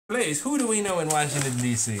Blaze, who do we know in Washington,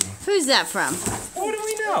 D.C.? Who's that from? Who do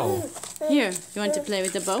we know? Here, you want to play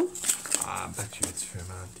with the bow? I bet you it's from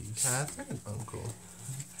Auntie Cathryn and Uncle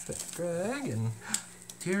Greg and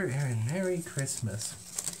dear Aaron, Merry Christmas.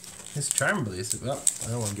 This charm bracelet, well, I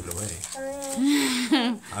don't want to give it away.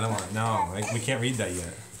 I don't want to, no, we can't read that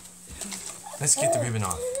yet. Let's get the ribbon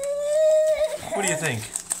off. What do you think?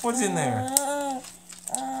 What's in there?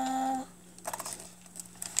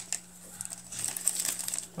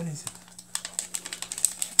 What is it?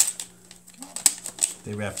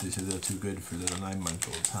 They wrapped this a little too good for little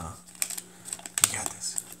 9-month-olds, huh? You got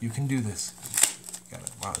this. You can do this. You got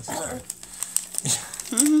it. Wow, this is hard.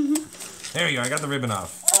 There you go. I got the ribbon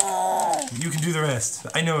off. You can do the rest.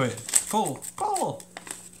 I know it. Pull. Pull.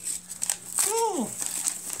 Pull.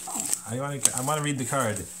 I want to read the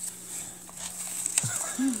card.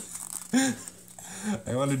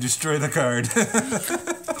 I want to destroy the card.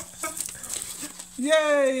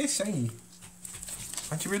 Yay! Shiny. Why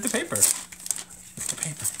don't you read the paper? Read the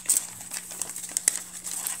paper.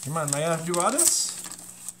 Come on, am I gonna have to do all this?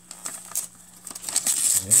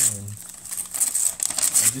 Man.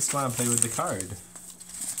 I just want to play with the card.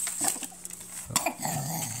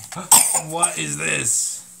 What is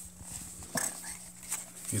this?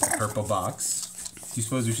 Here's a purple box. Do you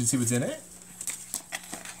suppose we should see what's in it?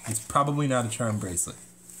 It's probably not a charm bracelet.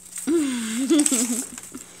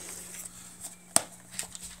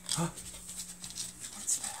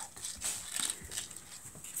 What's that?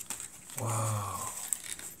 Whoa.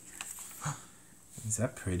 Is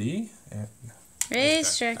that pretty?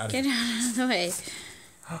 Racetrack, get out of the way.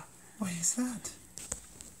 What is that?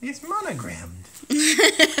 It's monogrammed.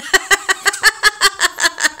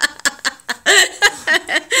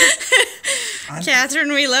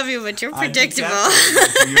 Cathryn, we love you, but you're predictable.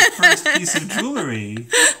 For your first piece of jewelry.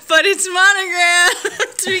 But it's monogrammed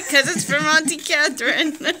because it's from Auntie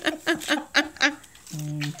Cathryn.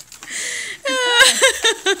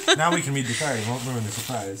 Now we can read the card. It won't ruin the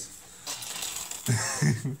surprise.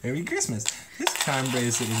 Merry Christmas. This charm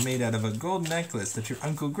bracelet is made out of a gold necklace that your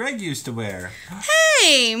Uncle Greg used to wear.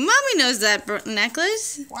 Hey, Mommy knows that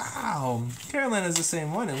necklace. Wow. Caroline has the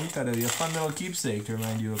same one, and we thought it would be a fun little keepsake to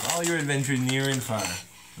remind you of all your adventures near and far.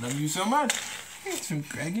 Love you so much. It's from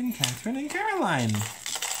Greg and Cathryn and Caroline.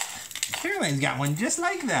 Caroline's got one just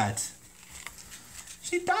like that.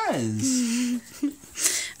 She does.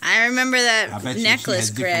 I remember that necklace, she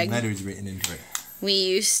has Greg. Letters written into it. We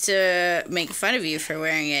used to make fun of you for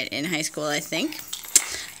wearing it in high school, I think.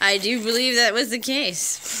 I do believe that was the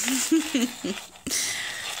case.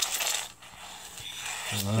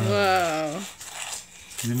 Whoa.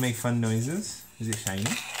 Does it make fun noises? Is it shiny?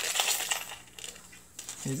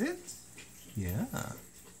 Is it? Yeah.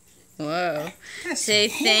 Whoa. That's Say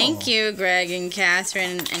so cool. thank you, Greg and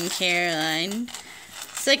Cathryn and Caroline.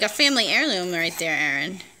 It's like a family heirloom right there,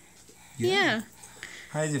 Aaron. Yeah.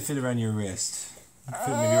 How does it fit around your wrist? Fit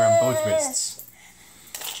maybe around both wrists.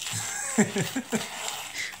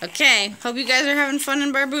 Okay. Hope you guys are having fun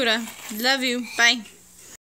in Barbuda. Love you. Bye.